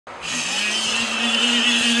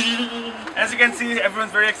As you can see,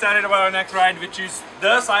 everyone's very excited about our next ride, which is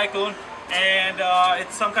the Cyclone, and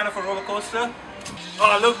it's some kind of a roller coaster.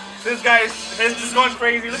 Oh look, this guy is just going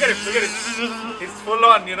crazy. Look at him, look at him. He's full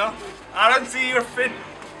on, you know. I don't see you're fit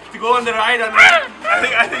to go on the ride. I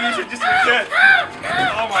think you should just return.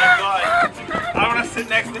 Oh my god, I want to sit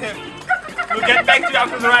next to him. We'll get back to you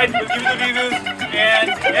after the ride. We'll give you the reviews, and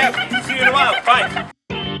yeah, see you in a while. Bye.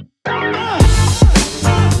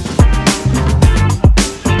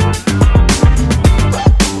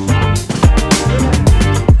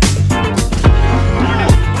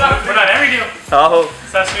 Oh.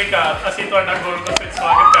 That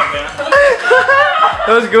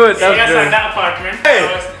was good. That was good. Apartment. Hey.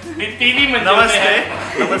 Namaste.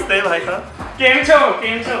 Namaste, भाई साहब. केम छो?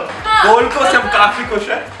 Gold coast हम काफी खुश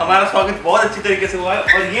हैं. हमारा स्वागत बहुत अच्छी तरीके से हुआ है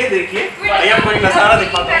और ये देखिए, ये आपको एक नज़ारा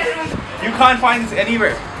दिखाता हूँ. You can't find this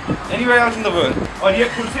anywhere else in the world. और ये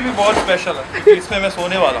कुर्सी भी बहुत स्पेशल है. इसमें मैं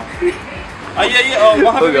सोने वाला हूँ. आइए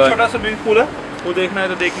वहाँ पे भी छोटा सा स्विमिंग पूल है. वो देखना है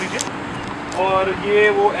तो देख लीजिए. और ये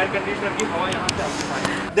वो एयर कंडीशनर की हवा यहाँ से आपको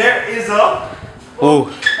आएगी. There is a. Oh.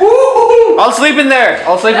 I'll sleep in there.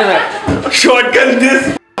 Shotgun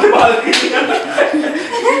this.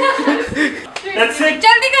 That's it.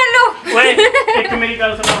 जल्दी कर लो. Wait, एक मेरी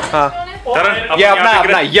गल सुनो. हाँ. Yeah,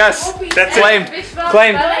 अपना. Yes. That's Claimed.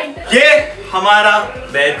 ये हमारा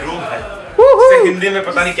बेडरूम है. इसे हिंदी में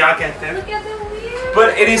पता नहीं क्या कहते हैं. But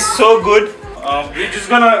it is so good. We're just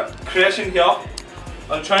gonna crash in here.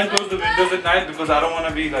 I'll try and close the windows at night because I don't want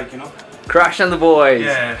to be like, you know. Crash on the boys.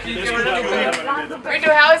 Yeah. Ritu,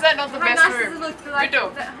 how is that not the best room? Ritu,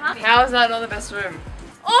 how is that not the best room?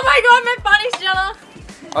 Oh my god, मैं पानी से जाना.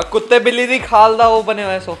 और कुत्ते बिल्ली दी खाल दा वो बने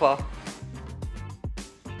हुए sofa.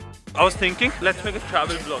 I was thinking, let's make a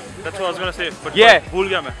travel vlog. That's what I was gonna say. But yeah, भूल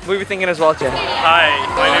गया मैं. We were thinking as well, Chen. Hi,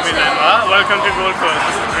 my name is Emma. Welcome to Gold Coast.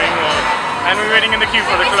 This is Dream World. And we're waiting in the queue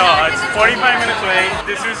for the claw. It's 45 minutes away.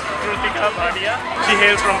 This is Kritika Bhatia. She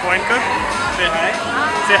hails from Point Cook. Say hi.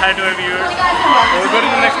 Say hi to our viewers. We'll go to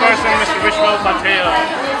the next person, Mr. Vishwal Patel.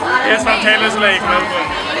 He's from Taylor's Lake, Melbourne.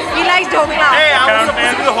 He likes Dokla. Hey, I was supposed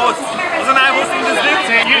to be the host. Wasn't I hosting this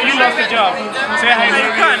thing? You lost the job. Say hi to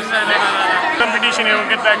your viewers. Competition here. We'll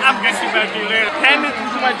get back. I'm getting back to you later. 10 minutes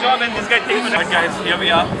into my job and this guy takes me. Alright guys, here we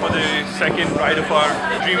are for the second ride of our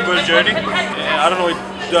Dream World journey. I don't know, it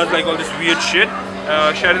does like all this weird shit.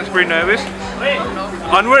 Sharon's pretty nervous.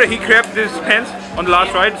 Anwar, he crapped his pants on the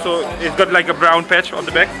last ride, so it's got like a brown patch on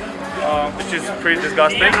the back, which is pretty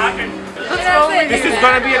disgusting. This is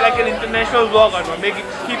gonna be like an international vlog, Anwar.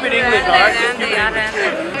 Keep it English, alright? Keep it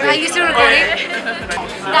English. Are you still recording?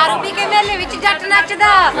 दारू P के मेले विच जट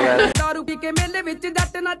नचदा. दारू P के मेले विच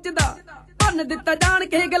जट नचदा. भन दित्ता जान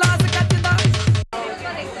के गिलास कचदा.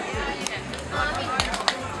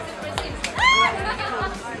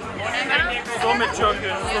 So mature,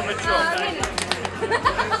 so mature.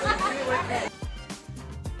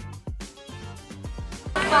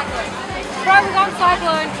 Driving on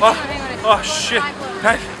Cyclone. Oh shit,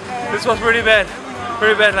 this was pretty bad,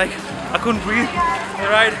 like I couldn't breathe on the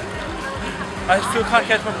ride. I still can't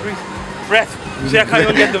catch my breath. See, I can't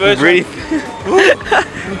even get the words. Breathe.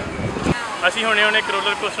 ਅਸੀਂ ਹੁਣੇ ਇੱਕ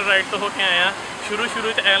roller coaster ride ਤੋਂ ਹੋ ਕੇ ਆਏ ਆ. ਸ਼ੁਰੂ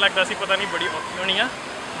ਚ ਐ ਲੱਗਦਾ ਸੀ ਪਤਾ ਨਹੀਂ ਬੜੀ ਔਖੀ ਹੋਣੀ ਆ,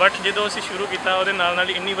 ਬਟ ਜਦੋਂ ਅਸੀਂ ਸ਼ੁਰੂ ਕੀਤਾ ਉਹਦੇ ਨਾਲ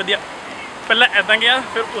ਹੀ ਇੰਨੀ ਵਧੀਆ. ਪਹਿਲਾਂ ਐਦਾਂ ਗਿਆ,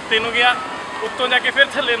 ਫਿਰ ਉੱਤੇ ਨੂੰ ਗਿਆ, ਉੱਤੋਂ ਜਾ ਕੇ ਫਿਰ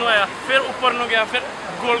ਥੱਲੇ ਨੂੰ ਆਇਆ, ਫਿਰ ਉੱਪਰ ਨੂੰ ਗਿਆ, ਫਿਰ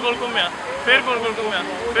ਗੋਲ ਘੁੰਮਿਆ, ਫਿਰ ਗੋਲ ਘੁੰਮਿਆ,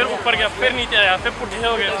 ਫਿਰ ਉੱਪਰ ਗਿਆ, ਫਿਰ ਨੀਚੇ ਆਇਆ, ਫਿਰ ਪੁੱਠੇ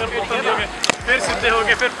ਹੋ ਗਏ, ਫਿਰ ਪੁੱਠੇ ਹੋ ਗਏ, ਫਿਰ ਸਿੱਧੇ ਹੋ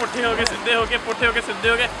ਗਏ, ਫਿਰ ਪੁੱਠੇ ਹੋ ਗਏ, ਸਿੱਧੇ ਹੋ ਗਏ, ਪੁੱਠੇ ਹੋ ਗਏ, ਸਿੱਧੇ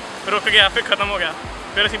ਹੋ ਗਏ, ਰੁਕ ਗਿਆ, ਫਿਰ ਖਤਮ ਹੋ ਗਿਆ,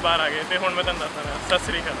 ਫਿਰ ਅਸੀਂ ਬਾਹਰ ਆ ਗਏ ਤੇ ਹੁਣ ਮੈਂ ਤੁਹਾਨੂੰ ਦੱਸਦਾ. ਸਤਿ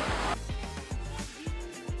ਸ੍ਰੀ ਅਕਾਲ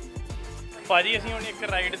ਭਾਜੀ. ਅਸੀਂ ਹੁਣ ਇੱਕ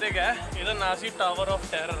ਰਾਈਡ ਤੇ ਗਏ, ਇਹਦਾ ਨਾਂ ਸੀ ਟਾਵਰ ਆਫ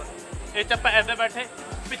ਟੈਰਰ. ਇਹ 'ਚ ਆਪਾਂ ਇੱਦਾਂ ਬੈਠੇ,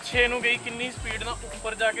 ਪਿੱਛੇ ਨੂੰ ਗਈ ਕਿੰਨੀ ਸਪੀਡ ਨਾਲ,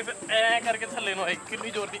 ਉੱਪਰ ਜਾ ਕੇ ਫਿਰ ਐ ਕਰਕੇ ਥੱਲੇ ਨੂੰ ਆਈ ਕਿੰਨੀ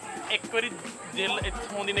ਜ਼ੋਰ ਦੀ. ਇੱਕ ਵਾਰੀ ਦਿਲ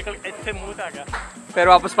ਇੱਥੋਂ ਦੀ ਨਿਕਲ ਇੱਥੇ ਮੂੰਹ 'ਚ ਆ ਗਿਆ, ਫਿਰ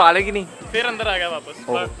ਵਾਪਸ ਪਾ ਲੇਗੀ ਨਹੀਂ, ਫਿਰ ਅੰਦਰ ਆ ਗਿਆ ਵਾਪਸ.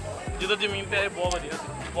 ਜਦੋਂ ਜ਼ਮੀਨ ਤੇ ਆਏ ਬਹੁਤ ਵਧੀਆ,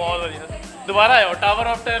 ਬਹੁਤ ਵਧੀਆ. ਦੁਬਾਰਾ ਆਇਓ. Tower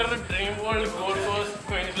of terror, dream world, gold cost,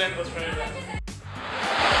 Queensland, Australia.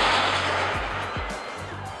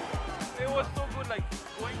 It was so good, like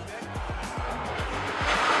going back.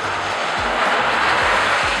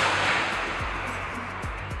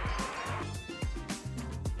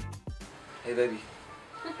 Hey baby,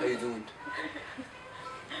 how you doing?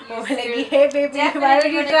 Oh, like, hey baby, why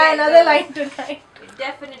don't you try another line tonight? You're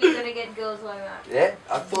definitely gonna get girls like that. Yeah,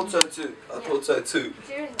 I thought so too. I thought so too.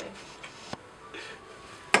 Seriously.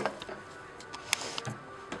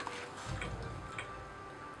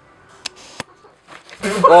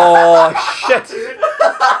 Oh shit!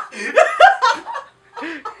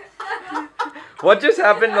 What just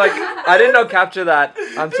happened? Like, I did not capture that.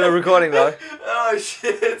 I'm still recording though. Oh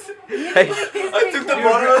shit! Hey. I took the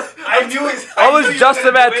bottom. I knew it. I was just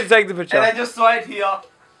about to take the picture. And I just saw it here.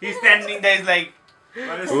 He's standing there, he's like...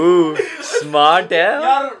 Ooh, smart,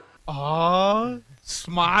 yeah?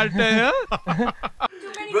 Smart hai.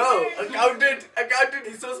 Bro, accountant,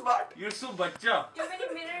 he's so smart. You're so bacha. Too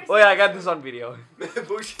many mirrors. Oh yeah, I got this on video.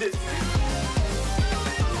 Bullshit.